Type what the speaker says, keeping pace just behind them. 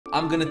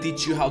I'm gonna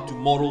teach you how to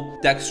model,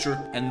 texture,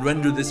 and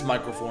render this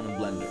microphone in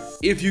Blender.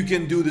 If you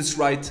can do this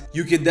right,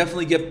 you can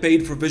definitely get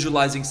paid for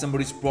visualizing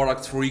somebody's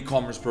products for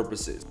e-commerce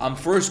purposes. I'm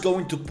first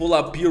going to pull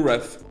out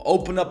PureRef,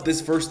 open up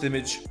this first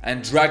image,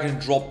 and drag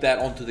and drop that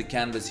onto the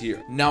canvas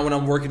here. Now when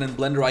I'm working in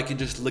Blender, I can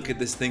just look at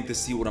this thing to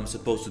see what I'm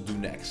supposed to do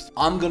next.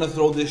 I'm gonna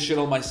throw this shit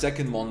on my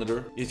second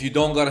monitor. If you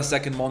don't got a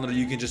second monitor,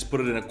 you can just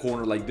put it in a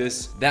corner like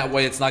this. That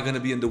way it's not gonna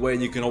be in the way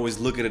and you can always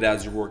look at it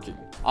as you're working.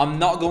 I'm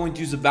not going to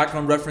use a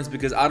background reference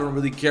because I don't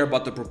really care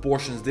about the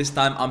proportions this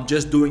time. I'm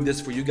just doing this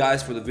for you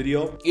guys for the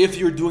video. If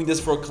you're doing this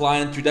for a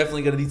client, you're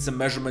definitely gonna need some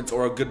measurements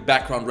or a good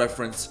background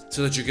reference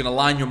so that you can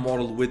align your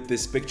model with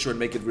this picture and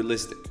make it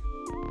realistic.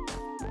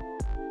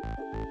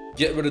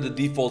 Get rid of the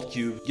default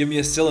cube, give me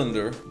a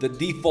cylinder. The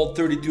default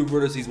 32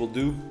 vertices will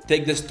do.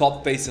 Take this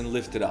top face and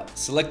lift it up.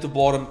 Select the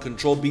bottom,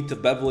 Control B to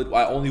bevel it.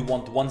 I only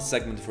want one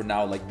segment for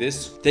now, like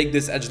this. Take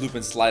this edge loop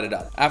and slide it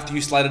up. After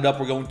you slide it up,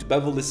 we're going to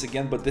bevel this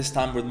again, but this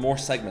time with more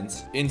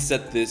segments.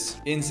 Inset this,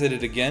 inset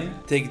it again.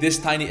 Take this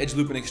tiny edge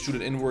loop and extrude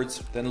it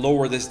inwards, then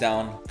lower this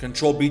down.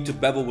 Control B to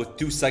bevel with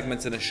 2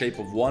 segments in a shape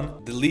of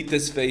 1. Delete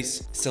this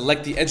face,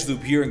 select the edge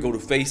loop here and go to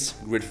face,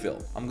 grid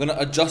fill. I'm gonna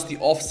adjust the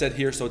offset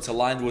here so it's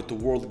aligned with the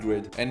world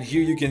grid. And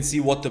here you can see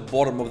what the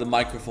bottom of the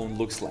microphone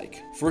looks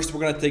like. First,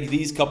 we're gonna take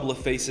these couple of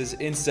faces,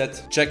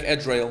 inset, check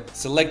edge rail,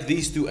 select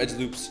these 2 edge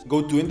loops,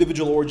 go to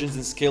individual origins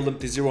and scale them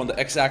to 0 on the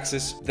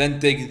x-axis, then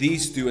take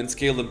these 2 and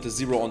scale them to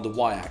 0 on the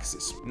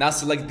y-axis. Now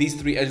select these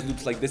 3 edge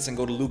loops like this and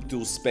go to loop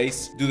tool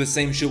space. Do the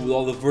same shit with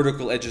all the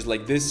vertical edges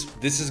like this.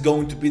 This is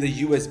going to be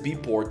the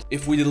USB port.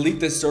 If we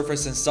delete this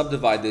surface and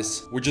subdivide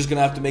this, we're just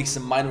gonna have to make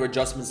some minor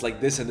adjustments like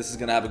this and this is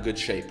gonna have a good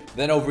shape.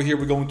 Then over here,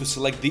 we're going to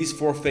select these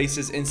 4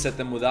 faces, inset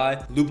them with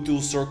I, loop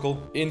tool circle,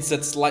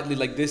 inset slightly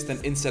like this, then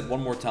inset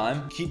one more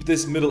time. Keep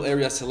this middle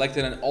area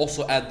selected and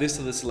also add this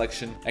to the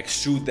selection,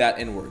 extrude that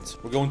inwards.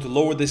 We're going to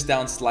lower this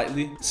down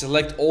slightly,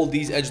 select all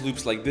these edge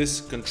loops like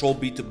this, Control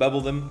B to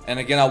bevel them, and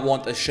again I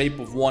want a shape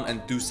of 1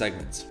 and 2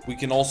 segments. We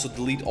can also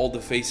delete all the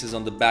faces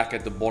on the back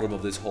at the bottom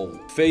of this hole.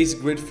 Face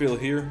grid fill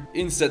here,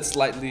 inset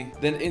slightly,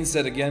 then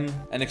inset again,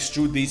 and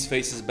extrude these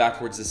faces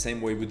backwards the same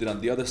way we did on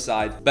the other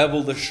side.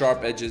 Bevel the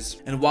sharp edges,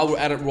 and while we're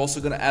at it, we're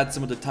also going to add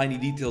some of the tiny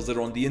details that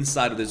are on the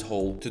inside of this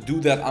hole. To do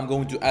that, I'm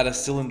going to add a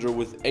cylinder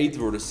with 8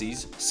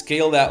 vertices,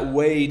 scale that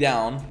way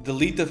down,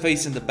 delete the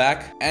face in the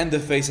back and the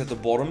face at the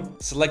bottom,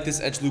 select this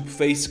edge loop,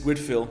 face grid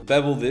fill,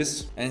 bevel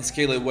this, and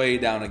scale it way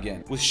down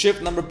again. With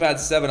shift number pad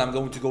 7, I'm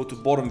going to go to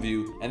bottom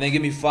view, and then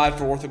give me 5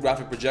 for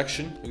orthographic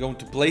projection. We're going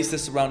to place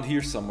this around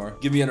here somewhere,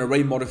 give me an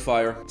array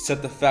modifier,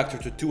 set the factor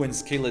to 2 and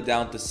scale it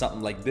down to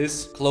something like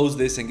this, close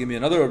this and give me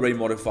another array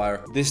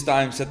modifier. This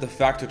time set the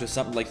factor to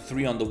something like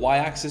 3 on the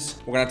y-axis.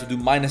 We're gonna have to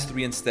do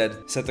 -3 instead.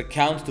 Set the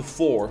count to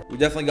 4. We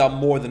definitely got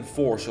more than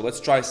 4, so let's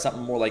try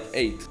something more like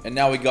 8. And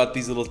now we got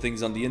these little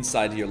things on the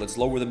inside here. Let's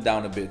lower them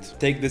down a bit.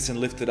 Take this and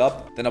lift it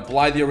up, then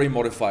apply the array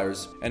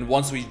modifiers. And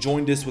once we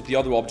join this with the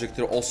other object,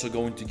 they're also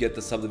going to get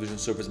the subdivision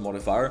surface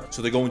modifier,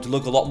 so they're going to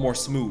look a lot more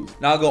smooth.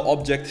 Now go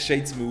object,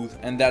 shade smooth,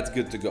 and that's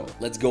good to go.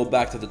 Let's go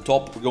back to the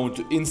top. We're going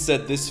to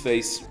inset this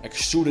face,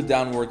 extrude it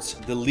downwards,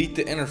 delete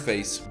the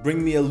interface,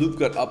 bring me a loop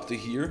cut up to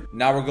here.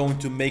 Now we're going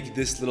to make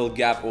this little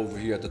gap over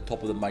here at the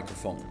top of the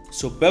microphone.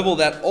 So bevel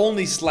that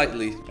only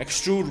slightly,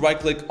 extrude, right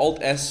click, Alt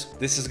S.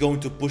 This is going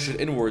to push it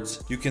inwards.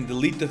 You can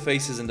delete the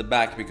faces in the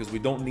back because we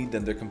don't need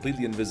them, they're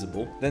completely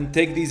invisible. Then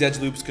take these edge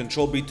loops,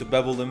 Control B to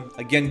bevel them.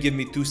 Again, give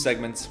me 2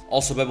 segments.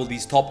 Also bevel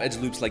these top edge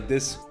loops like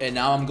this. And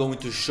now I'm going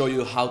to show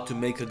you how to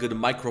make a good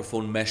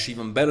microphone mesh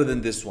even better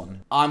than this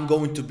one. I'm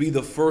going to be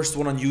the first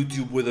one on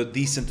YouTube with a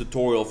decent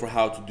tutorial for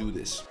how to do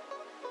this.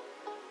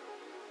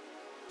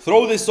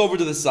 Throw this over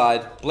to the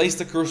side, place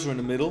the cursor in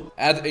the middle,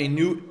 add a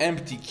new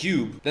empty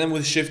cube, then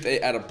with Shift A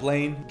add a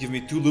plane, give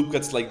me 2 loop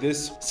cuts like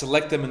this,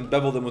 select them and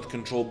bevel them with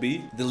Control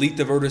B, delete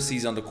the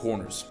vertices on the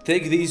corners.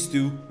 Take these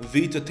 2,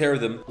 V to tear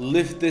them,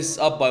 lift this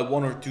up by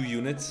 1 or 2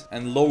 units,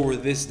 and lower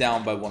this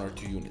down by 1 or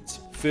 2 units.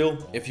 Fill.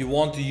 If you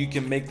want to, you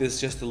can make this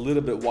just a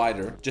little bit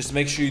wider. Just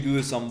make sure you do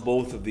this on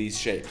both of these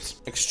shapes.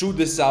 Extrude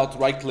this out,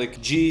 right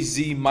click,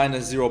 GZ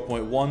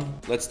 -0.1.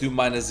 Let's do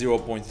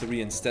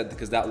 -0.3 instead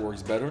because that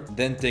works better.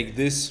 Then take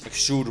this,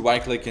 extrude,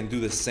 right click, and do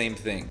the same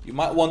thing. You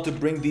might want to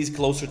bring these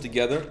closer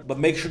together, but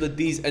make sure that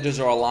these edges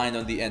are aligned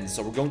on the end.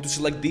 So we're going to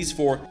select these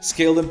 4,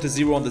 scale them to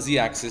 0 on the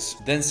z-axis,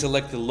 then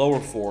select the lower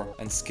 4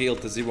 and scale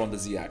to 0 on the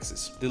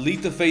z-axis.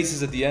 Delete the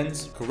faces at the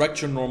ends,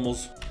 correct your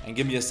normals, and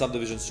give me a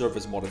subdivision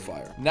surface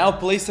modifier. Now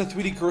place the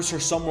 3D cursor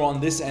somewhere on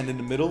this end in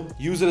the middle,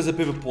 use it as a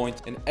pivot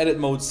point, in edit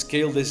mode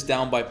scale this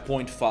down by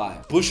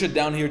 0.5. Push it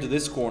down here to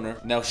this corner,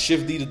 now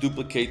Shift D to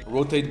duplicate,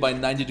 rotate by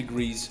 90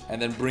 degrees,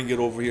 and then bring it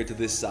over here to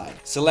this side.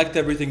 Select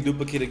everything,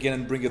 duplicate again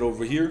and bring it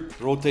over here,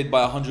 rotate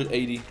by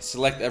 180,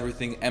 select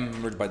everything, and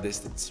merge by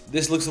distance.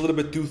 This looks a little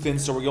bit too thin,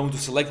 so we're going to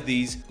select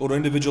these, go to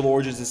individual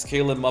origins and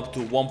scale them up to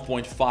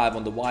 1.5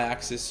 on the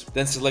y-axis,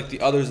 then select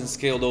the others and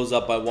scale those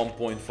up by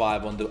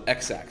 1.5 on the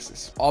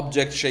x-axis.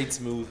 Object shade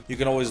smooth, you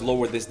can always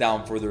lower this down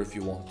down further if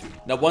you want to.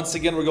 Now once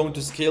again, we're going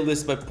to scale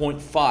this by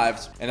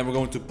 0.5, and then we're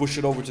going to push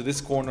it over to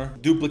this corner,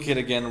 duplicate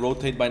again,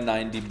 rotate by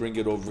 90, bring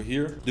it over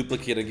here,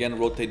 duplicate again,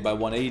 rotate by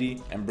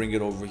 180, and bring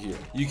it over here.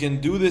 You can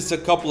do this a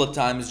couple of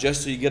times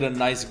just so you get a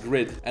nice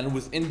grid, and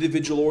with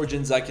individual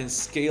origins I can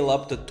scale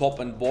up the top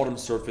and bottom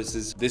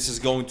surfaces. This is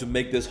going to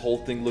make this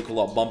whole thing look a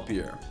lot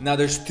bumpier. Now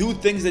there's two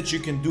things that you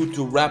can do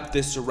to wrap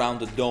this around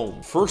the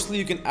dome. Firstly,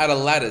 you can add a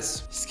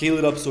lattice, scale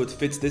it up so it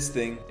fits this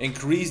thing,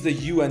 increase the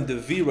U and the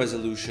V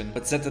resolution,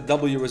 but set the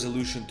W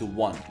resolution to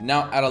 1.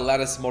 Now add a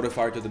lattice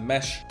modifier to the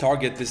mesh,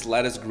 target this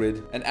lattice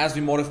grid, and as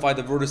we modify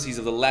the vertices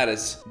of the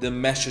lattice, the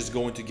mesh is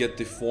going to get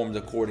deformed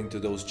according to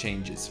those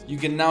changes. You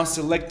can now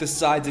select the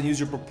sides and use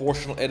your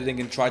proportional editing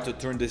and try to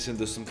turn this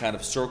into some kind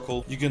of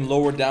circle. You can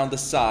lower down the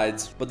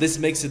sides, but this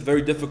makes it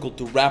very difficult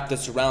to wrap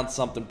this around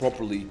something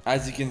properly.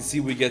 As you can see,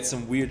 we get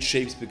some weird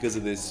shapes because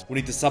of this. We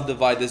need to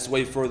subdivide this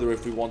way further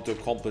if we want to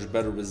accomplish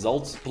better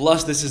results.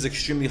 Plus, this is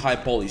extremely high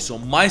poly. So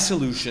my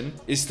solution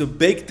is to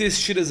bake this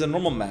shit as a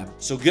normal map.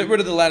 So get rid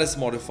of the lattice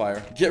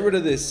modifier, get rid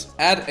of this,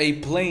 add a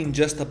plane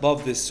just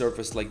above this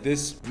surface like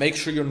this. Make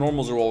sure your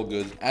normals are all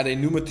good. Add a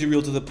new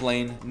material to the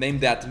plane, name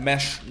that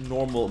mesh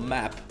normal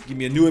map. Give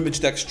me a new image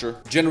texture,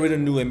 generate a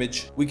new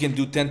image. We can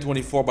do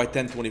 1024 by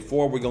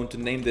 1024. We're going to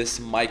name this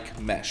mic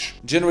mesh.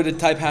 Generated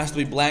type has to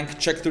be blank,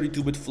 check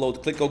 32-bit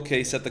float, click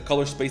OK, set the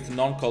color space to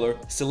non-color,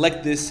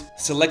 select this,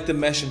 select the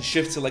mesh and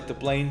shift select the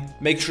plane.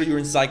 Make sure you're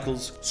in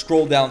cycles,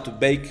 scroll down to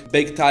bake.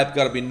 Bake type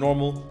gotta be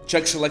normal,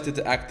 check selected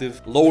to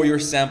active, lower your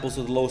samples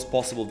to the lowest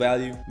possible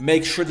value.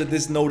 Make sure that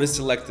this node is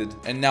selected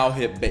and now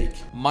hit bake.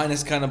 Mine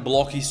is kind of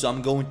blocky, so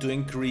I'm going to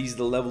increase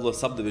the level of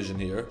subdivision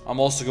here. I'm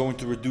also going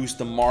to reduce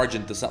the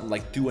margin to something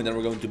like 2, and then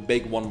we're going to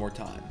bake one more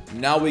time.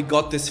 Now we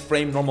got this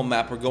frame normal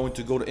map. We're going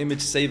to go to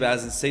image save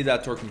as and save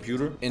that to our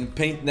computer. In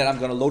PaintNet, I'm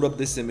going to load up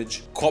this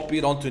image, copy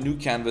it onto a new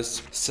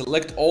canvas,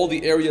 select all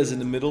the areas in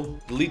the middle,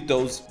 delete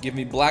those, give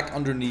me black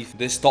underneath.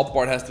 This top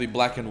part has to be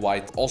black and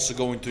white. Also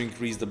going to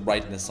increase the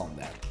brightness on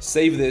that.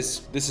 Save this.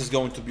 This is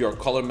going to be our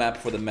color map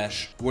for the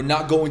mesh. We're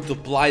not going to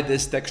apply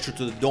this texture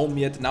to the dome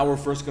yet. Now we're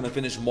first going to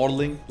finish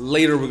modeling.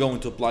 Later we're going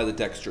to apply the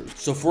textures.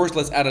 So first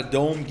let's add a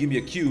dome. Give me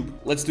a cube.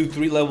 Let's do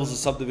 3 levels of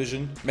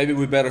subdivision. Maybe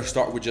we better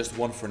start with just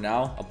 1 for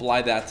now.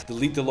 Apply that.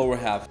 Delete the lower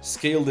half.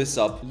 Scale this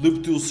up.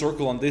 Loop tool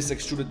circle on this.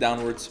 Extrude it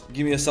downwards.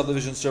 Give me a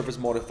subdivision surface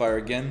modifier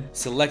again.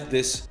 Select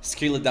this.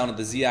 Scale it down to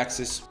the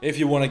Z-axis. If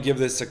you want to give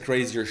this a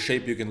crazier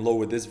shape, you can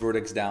lower this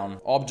vertex down.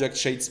 Object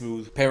shade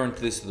smooth. Parent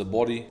this to the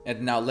body.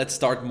 And now let's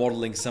start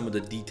modeling some of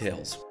the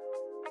details.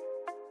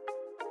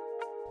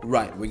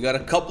 Right, we got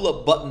a couple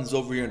of buttons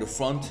over here in the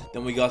front,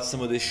 then we got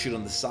some of this shit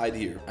on the side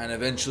here, and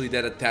eventually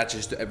that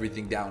attaches to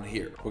everything down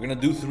here. We're gonna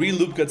do 3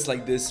 loop cuts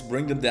like this,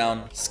 bring them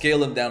down, scale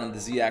them down on the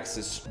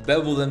Z-axis,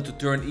 bevel them to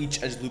turn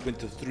each edge loop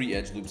into 3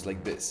 edge loops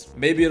like this.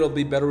 Maybe it'll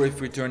be better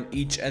if we turn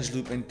each edge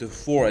loop into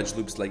 4 edge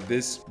loops like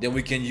this, then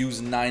we can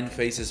use 9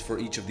 faces for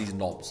each of these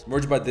knobs.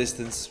 Merge by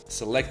distance,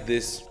 select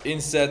this,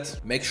 inset,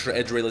 make sure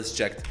edge rail is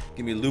checked,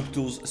 give me loop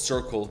tools,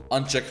 circle,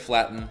 uncheck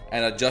flatten,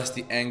 and adjust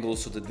the angle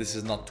so that this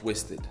is not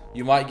twisted.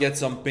 You might get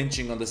some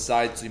pinching on the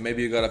side, so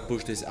maybe you gotta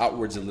push this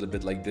outwards a little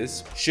bit like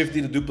this. Shift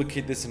D to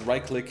duplicate this and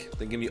right click,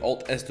 then give me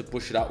Alt S to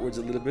push it outwards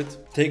a little bit.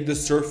 Take the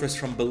surface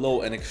from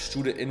below and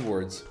extrude it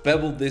inwards.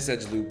 Bevel this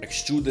edge loop,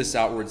 extrude this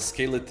outwards,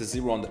 scale it to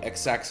 0 on the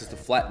X-axis to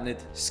flatten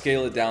it,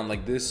 scale it down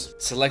like this.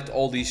 Select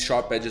all these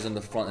sharp edges on the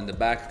front and the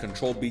back,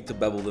 Control B to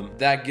bevel them.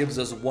 That gives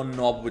us one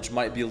knob which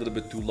might be a little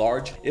bit too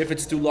large. If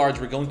it's too large,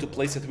 we're going to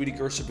place a 3D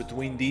cursor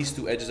between these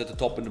 2 edges at the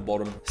top and the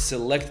bottom.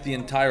 Select the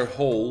entire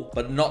hole,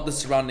 but not the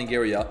surrounding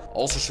area.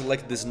 Also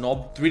select this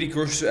knob, 3D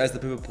cursor as the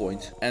pivot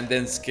point, and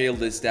then scale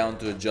this down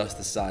to adjust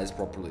the size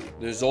properly.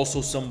 There's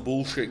also some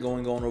bullshit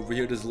going on over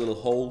here. There's a little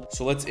hole.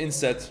 So let's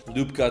inset,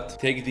 loop cut,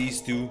 take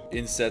these 2,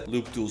 inset,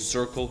 loop tool,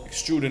 circle,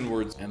 extrude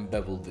inwards, and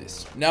bevel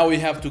this. Now we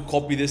have to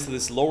copy this to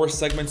this lower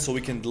segment so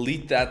we can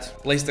delete that,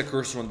 place the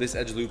cursor on this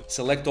edge loop,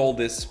 select all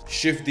this,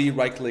 Shift D,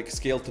 right click,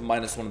 scale to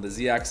 -1 on the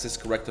Z-axis,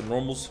 correct the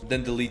normals,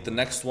 then delete the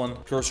next one,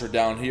 cursor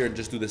down here, and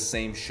just do the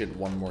same shit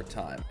one more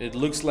time. It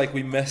looks like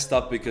we messed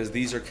up because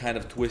these are kind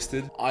of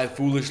twisted. I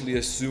foolishly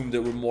assumed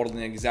that we're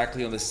modeling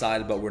exactly on the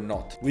side, but we're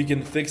not. We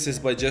can fix this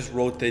by just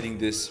rotating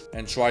this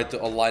and try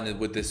to align it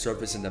with this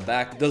surface in the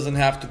back. It doesn't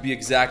have to be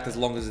exact as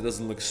long as it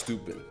doesn't look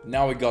stupid.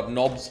 Now we got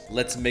knobs.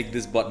 Let's make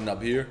this button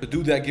up here. To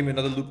do that, give me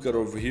another loop cut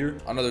over here,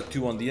 another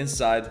 2 on the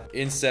inside,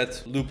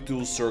 inset, loop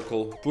tool,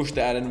 circle, push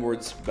the add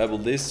inwards, bevel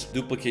this,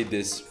 duplicate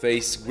this,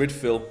 face, grid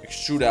fill,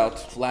 extrude out,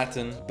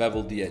 flatten,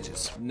 bevel the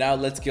edges. Now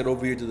let's get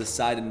over here to the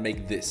side and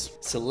make this.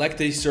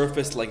 Select a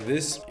surface like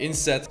this,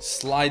 inset,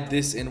 slide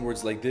this inwards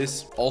inwards like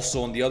this.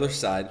 Also on the other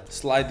side,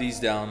 slide these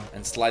down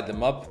and slide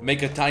them up.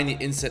 Make a tiny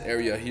inset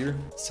area here.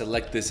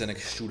 Select this and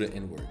extrude it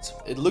inwards.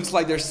 It looks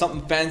like there's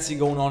something fancy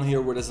going on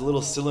here where there's a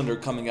little cylinder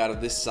coming out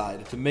of this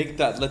side. To make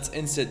that, let's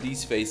inset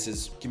these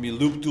faces. Give me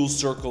loop tool,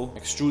 circle,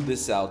 extrude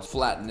this out,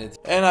 flatten it.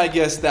 And I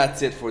guess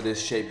that's it for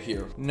this shape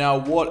here. Now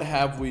what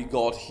have we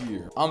got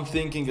here? I'm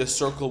thinking a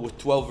circle with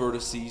 12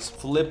 vertices.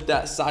 Flip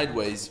that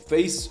sideways,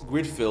 face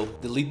grid fill,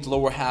 delete the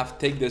lower half,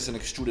 take this and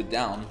extrude it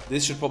down.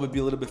 This should probably be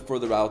a little bit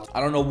further out. I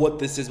don't know what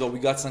this is, but we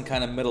got some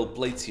kind of metal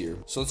plates here.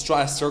 So let's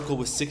try a circle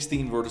with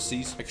 16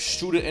 vertices.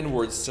 Extrude it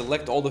inwards,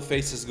 select all the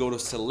faces, go to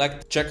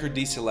select, checker,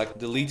 deselect,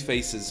 delete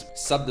faces,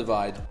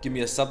 subdivide. Give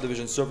me a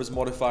subdivision surface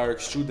modifier,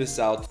 extrude this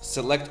out,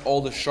 select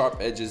all the sharp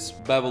edges,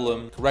 bevel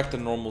them, correct the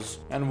normals,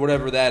 and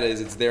whatever that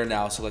is, it's there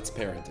now, so let's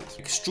parent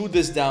it. Extrude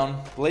this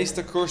down, place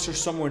the cursor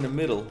somewhere in the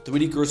middle,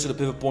 3D cursor to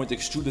pivot point,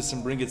 extrude this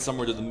and bring it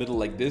somewhere to the middle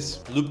like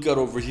this. Loop cut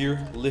over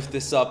here, lift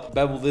this up,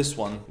 bevel this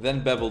one,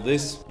 then bevel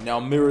this. Now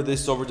mirror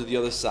this over to the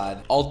other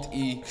side.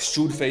 Alt-E,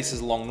 extrude faces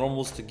along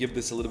normals to give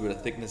this a little bit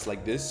of thickness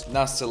like this.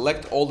 Now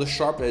select all the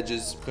sharp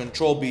edges,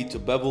 Control-B to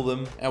bevel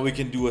them, and we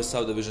can do a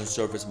subdivision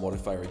surface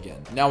modifier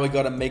again. Now we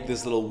gotta make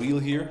this little wheel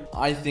here.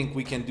 I think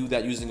we can do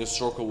that using a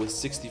circle with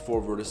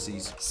 64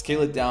 vertices.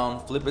 Scale it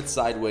down, flip it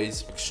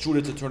sideways, extrude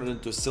it to turn it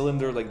into a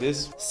cylinder like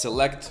this.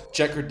 Select,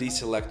 checker,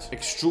 deselect,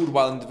 extrude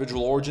while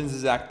individual origins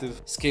is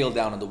active, scale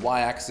down on the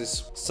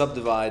y-axis,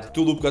 subdivide,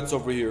 2 loop cuts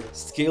over here,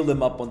 scale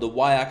them up on the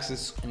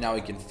y-axis, and now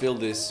we can fill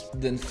this,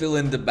 then fill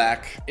in the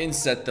back,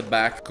 inset the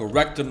back,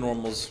 correct the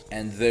normals,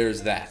 and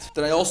there's that.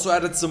 Then I also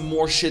added some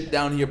more shit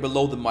down here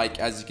below the mic,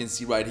 as you can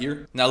see right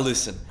here. Now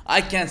listen,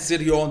 I can't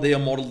sit here all day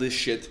and model this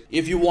shit.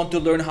 If you want to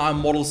learn how I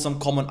model some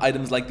common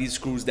items like these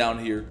screws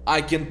down here,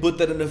 I can put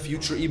that in a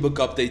future ebook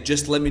update,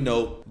 just let me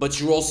know. But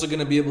you're also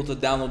gonna be able to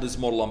download this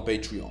model on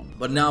Patreon.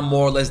 But now I'm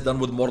more or less done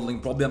with modeling.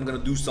 Probably I'm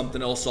gonna do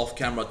something else off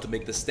camera to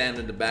make the stand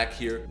in the back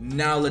here.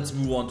 Now let's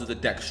move on to the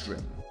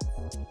texturing.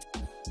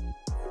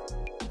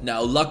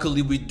 Now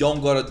luckily we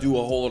don't gotta do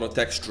a whole lot of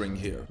texturing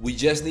here. We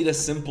just need a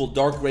simple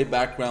dark gray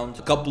background,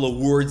 a couple of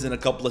words and a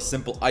couple of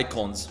simple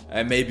icons,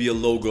 and maybe a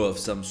logo of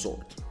some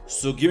sort.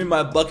 So give me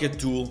my bucket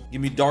tool,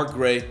 give me dark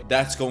gray,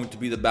 that's going to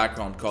be the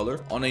background color.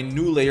 On a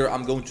new layer,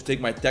 I'm going to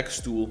take my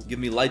text tool, give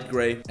me light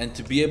gray, and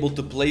to be able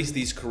to place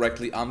these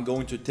correctly, I'm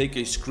going to take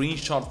a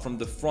screenshot from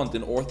the front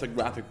in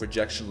orthographic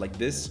projection like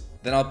this.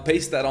 Then I'll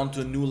paste that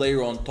onto a new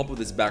layer on top of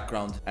this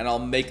background, and I'll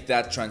make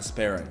that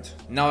transparent.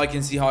 Now I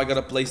can see how I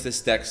gotta place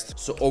this text.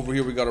 So over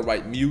here we gotta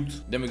write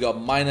mute, then we got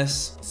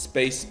minus,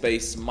 space,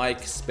 space, mic,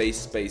 space,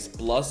 space,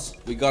 plus.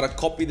 We gotta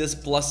copy this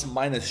plus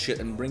minus shit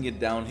and bring it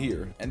down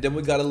here. And then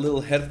we got a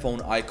little headphone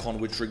icon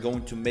which we're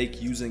going to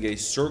make using a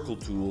circle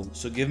tool.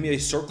 So give me a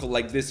circle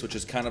like this, which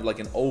is kind of like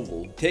an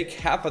oval. Take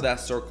half of that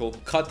circle,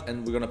 cut,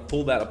 and we're gonna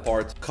pull that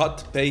apart.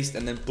 Cut, paste,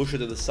 and then push it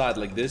to the side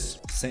like this.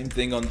 Same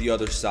thing on the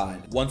other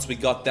side. Once we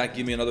got that,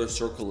 give me another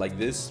circle like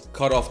this,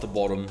 cut off the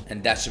bottom,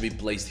 and that should be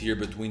placed here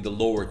between the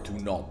lower two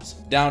knobs.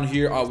 Down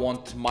here I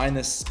want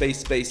minus,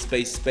 space, space,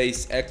 space,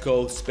 space,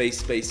 echo, space,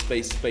 space,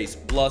 space, space,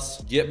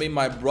 plus. Get me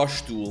my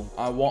brush tool.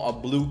 I want a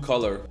blue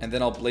color, and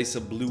then I'll place a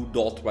blue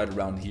dot right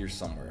around here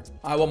somewhere.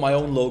 I want my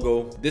own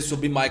logo. This will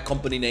be my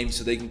company name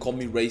so they can call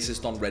me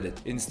racist on Reddit.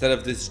 Instead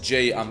of this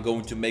J, I'm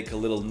going to make a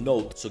little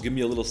note. So give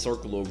me a little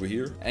circle over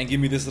here, and give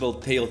me this little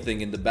tail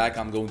thing in the back.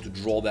 I'm going to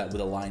draw that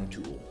with a line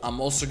tool. I'm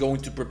also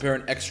going to prepare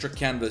an extra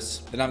canvas.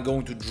 Then I'm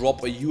going to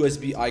drop a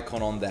USB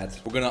icon on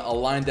that. We're gonna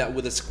align that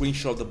with a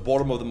screenshot of the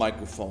bottom of the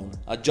microphone.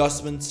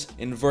 Adjustments,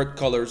 invert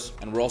colors,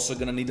 and we're also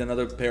gonna need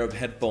another pair of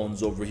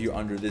headphones over here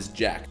under this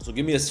jack. So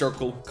give me a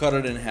circle, cut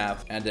it in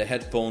half, and the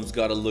headphones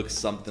gotta look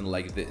something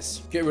like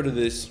this. Get rid of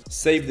this,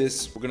 save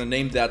this. We're gonna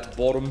name that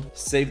bottom,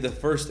 save the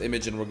first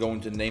image, and we're going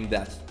to name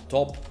that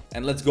top.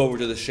 And let's go over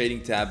to the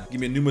shading tab.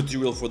 Give me a new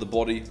material for the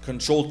body.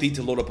 Control T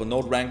to load up a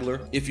node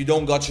wrangler. If you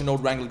don't got your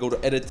node wrangler, go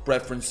to edit,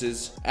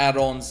 preferences,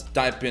 add-ons,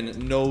 type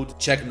in node,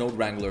 check node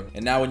wrangler.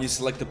 And now when you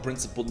select the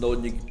principal node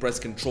and you press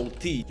Control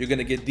T, you're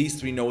gonna get these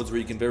three nodes where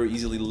you can very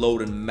easily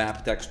load and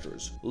map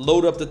textures.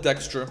 Load up the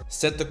texture,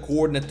 set the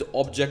coordinate to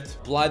object,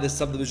 apply the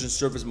subdivision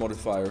surface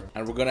modifier,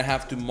 and we're gonna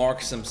have to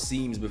mark some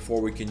seams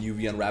before we can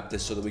UV unwrap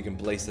this so that we can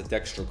place the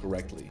texture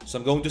correctly. So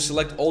I'm going to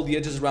select all the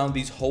edges around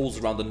these holes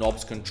around the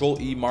knobs, Control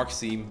E, mark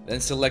seam, then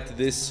select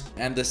this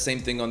and the same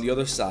thing on the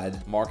other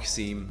side, mark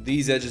seam,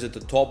 these edges at the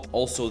top,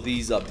 also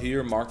these up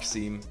here, mark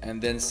seam,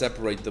 and then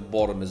separate the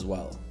bottom as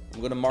well. I'm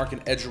going to mark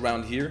an edge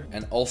around here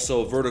and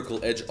also a vertical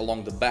edge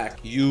along the back.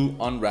 U,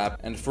 unwrap,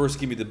 and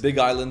first give me the big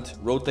island,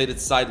 rotate it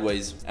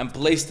sideways, and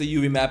place the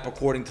UV map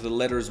according to the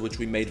letters which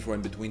we made for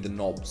in between the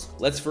knobs.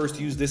 Let's first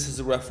use this as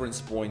a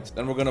reference point.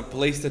 Then we're going to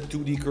place the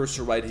 2D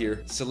cursor right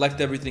here,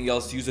 select everything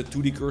else, use the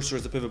 2D cursor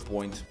as a pivot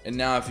point. And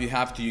now if you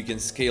have to, you can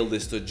scale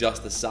this to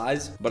adjust the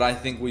size, but I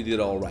think we did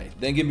all right.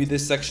 Then give me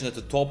this section at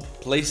the top,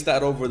 place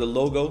that over the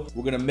logo.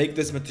 We're going to make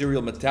this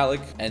material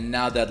metallic, and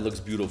now that looks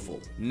beautiful.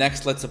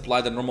 Next, let's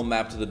apply the normal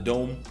map to the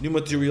dome. New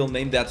material,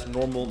 name that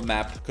normal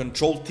map.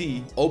 Control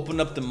T, open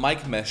up the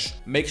mic mesh,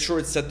 make sure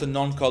it's set to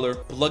non-color,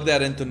 plug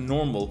that into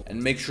normal,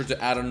 and make sure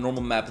to add a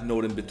normal map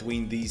node in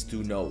between these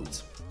two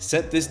nodes.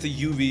 Set this to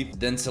UV,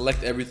 then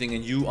select everything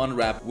and U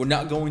unwrap. We're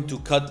not going to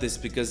cut this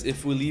because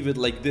if we leave it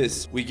like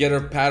this, we get our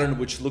pattern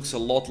which looks a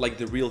lot like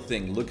the real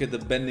thing. Look at the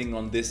bending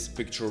on this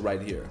picture right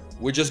here.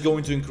 We're just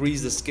going to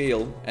increase the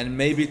scale, and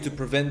maybe to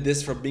prevent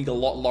this from being a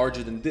lot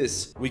larger than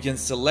this, we can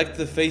select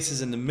the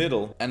faces in the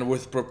middle, and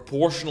with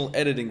proportional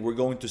editing, we're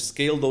going to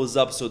scale those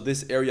up so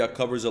this area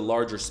covers a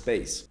larger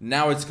space.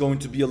 Now it's going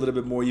to be a little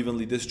bit more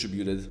evenly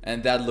distributed,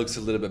 and that looks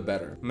a little bit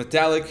better.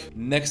 Metallic,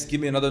 next give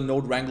me another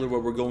node wrangler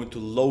where we're going to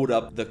load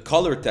up the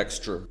color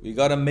texture. We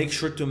gotta make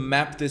sure to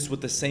map this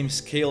with the same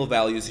scale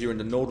values here in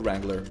the node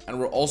wrangler, and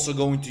we're also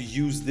going to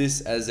use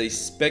this as a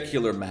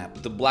specular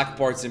map. The black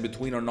parts in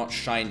between are not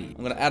shiny.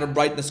 I'm gonna add a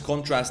brightness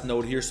contrast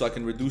node here so I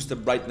can reduce the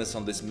brightness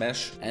on this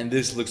mesh, and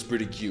this looks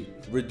pretty cute.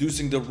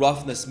 Reducing the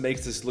roughness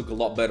makes this look a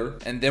lot better,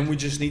 and then we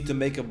just need to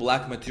make a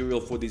black material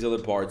for these other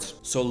parts.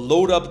 So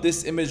load up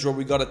this image where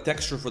we got a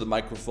texture for the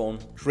microphone,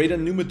 create a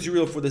new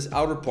material for this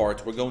outer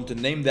part. We're going to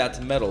name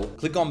that metal,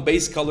 click on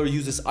base color,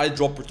 use this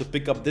eyedropper to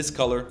pick up this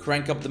color,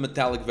 crank up the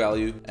metallic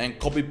value, and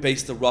copy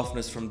paste the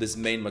roughness from this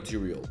main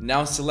material.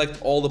 Now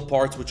select all the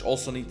parts which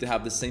also need to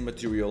have the same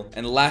material,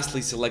 and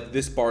lastly select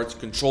this part,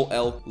 Control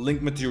L,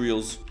 link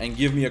materials, and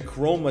give me a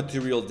chrome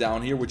material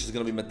down here which is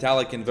going to be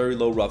metallic and very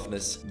low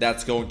roughness.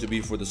 That's going to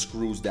be for the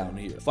screws down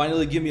here.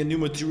 Finally, give me a new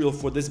material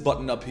for this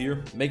button up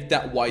here, make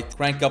that white,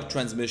 crank up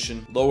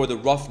transmission, lower the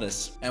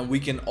roughness, and we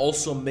can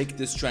also make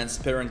this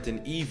transparent in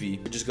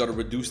Eevee. We just got to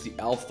reduce the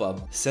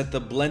alpha, set the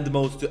blend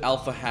mode to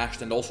alpha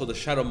hashed and also the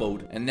shadow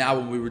mode, and now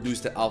when we reduce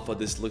the alpha,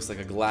 this looks like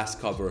a glass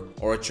cover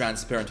or a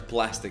transparent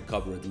plastic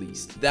cover at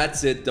least.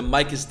 That's it, the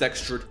mic is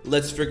textured.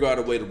 Let's figure out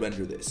a way to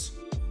render this.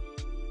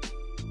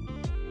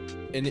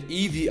 In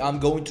Eevee, I'm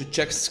going to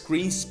check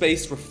screen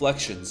space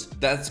reflections.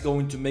 That's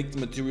going to make the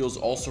materials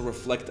also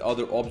reflect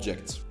other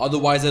objects.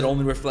 Otherwise, it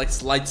only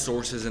reflects light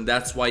sources, and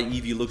that's why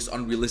Eevee looks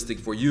unrealistic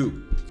for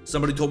you.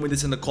 Somebody told me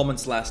this in the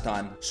comments last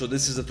time, so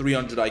this is a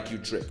 300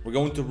 IQ trick. We're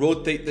going to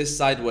rotate this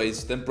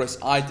sideways, then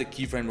press I to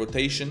keyframe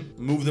rotation,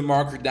 move the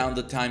marker down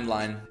the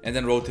timeline, and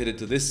then rotate it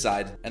to this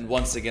side, and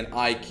once again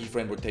I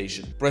keyframe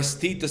rotation. Press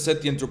T to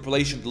set the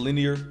interpolation to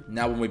linear.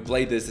 Now when we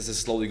play this, this is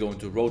slowly going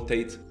to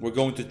rotate. We're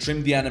going to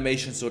trim the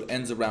animation so it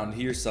ends around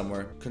here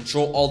somewhere.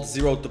 Control Alt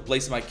 0 to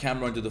place my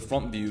camera into the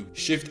front view.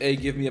 Shift A,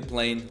 give me a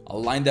plane,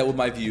 align that with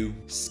my view,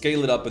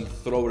 scale it up and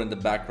throw it in the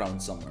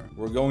background somewhere.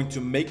 We're going to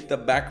make the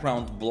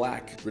background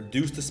black,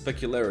 reduce the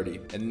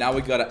specularity, and now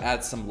we gotta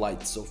add some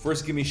lights. So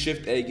first give me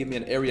Shift A, give me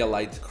an area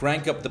light,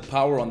 crank up the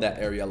power on that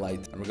area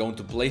light, and we're going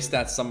to place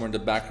that somewhere in the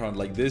background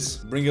like this,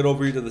 bring it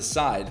over here to the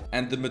side,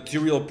 and the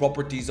material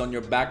properties on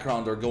your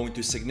background are going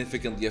to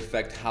significantly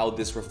affect how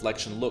this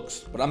reflection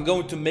looks. But I'm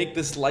going to make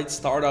this light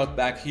start out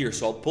back here,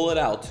 so I'll pull it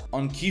out.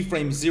 On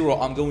keyframe 0,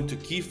 I'm going to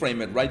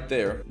keyframe it right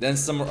there, then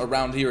somewhere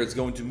around here it's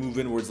going to move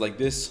inwards like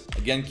this,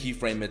 again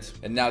keyframe it,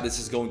 and now this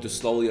is going to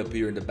slowly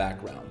appear in the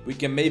background. We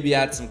can maybe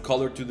add some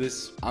color to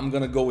this. I'm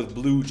gonna go with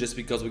blue just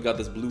because we got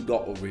this blue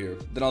dot over here.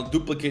 Then I'll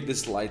duplicate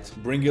this light,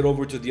 bring it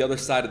over to the other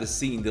side of the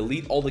scene,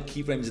 delete all the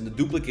keyframes in the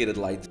duplicated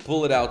light,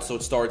 pull it out so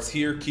it starts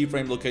here,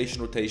 keyframe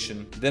location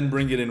rotation, then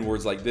bring it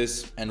inwards like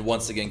this, and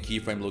once again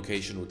keyframe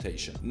location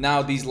rotation.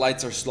 Now these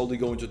lights are slowly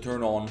going to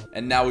turn on,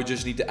 and now we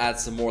just need to add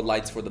some more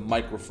lights for the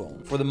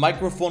microphone. For the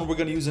microphone, we're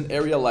gonna use an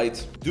area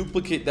light,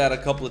 duplicate that a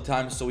couple of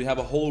times so we have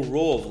a whole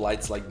row of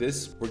lights like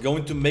this. We're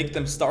going to make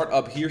them start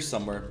up here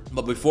somewhere,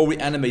 but before we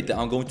animate that,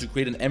 I'm going to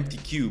create an empty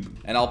cube,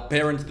 and I'll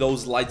parent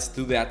those lights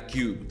to that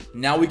cube.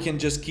 Now we can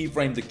just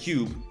keyframe the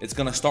cube. It's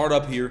gonna start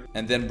up here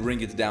and then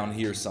bring it down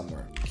here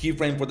somewhere.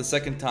 Keyframe for the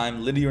second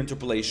time, linear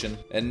interpolation,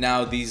 and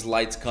now these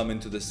lights come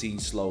into the scene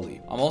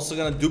slowly. I'm also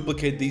gonna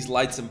duplicate these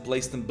lights and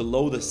place them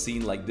below the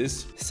scene like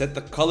this. Set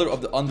the color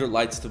of the under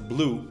lights to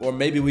blue, or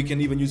maybe we can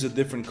even use a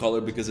different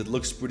color because it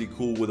looks pretty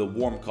cool with a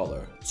warm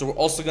color. So we're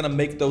also gonna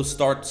make those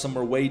start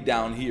somewhere way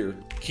down here,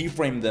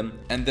 keyframe them,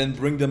 and then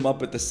bring them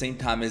up at the same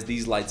time as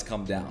these lights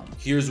come down.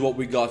 Here's what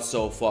we got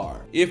so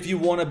far. If you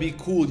want to be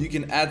cool, you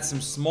can add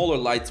some smaller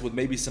lights with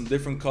maybe some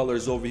different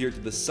colors over here to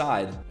the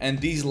side, and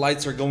these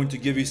lights are going to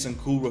give you some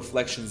cool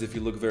reflections if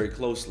you look very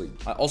closely.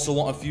 I also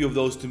want a few of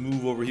those to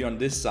move over here on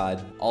this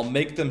side. I'll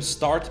make them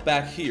start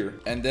back here,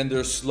 and then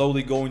they're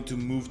slowly going to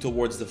move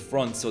towards the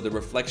front so the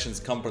reflections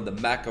come from the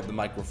back of the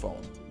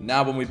microphone.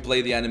 Now when we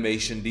play the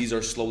animation, these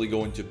are slowly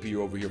going to appear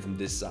over here from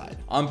this side.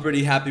 I'm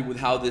pretty happy with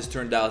how this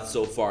turned out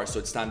so far, so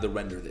it's time to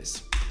render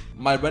this.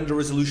 My render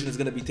resolution is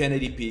going to be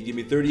 1080p, give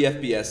me 30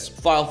 FPS,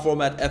 file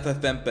format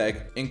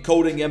FFmpeg,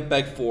 encoding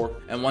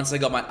MPEG-4, and once I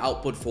got my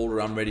output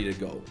folder, I'm ready to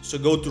go. So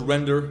go to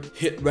render,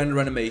 hit render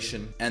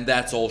animation, and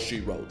that's all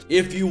she wrote.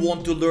 If you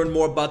want to learn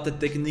more about the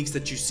techniques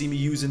that you see me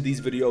use in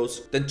these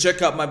videos, then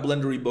check out my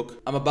Blender ebook.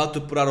 I'm about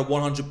to put out a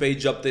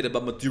 100-page update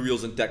about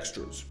materials and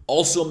textures.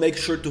 Also, make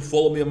sure to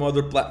follow me on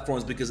other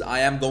platforms because I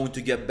am going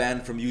to get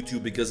banned from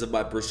YouTube because of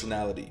my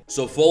personality.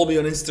 So follow me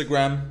on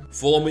Instagram,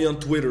 follow me on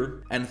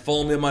Twitter, and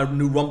follow me on my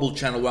new Rumble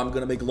little channel where I'm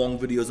gonna make long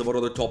videos about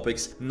other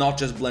topics, not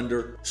just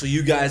Blender, so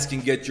you guys can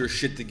get your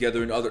shit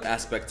together in other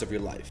aspects of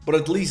your life. But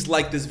at least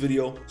like this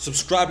video,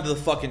 subscribe to the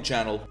fucking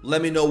channel,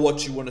 let me know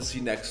what you want to see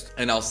next,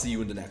 and I'll see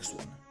you in the next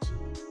one.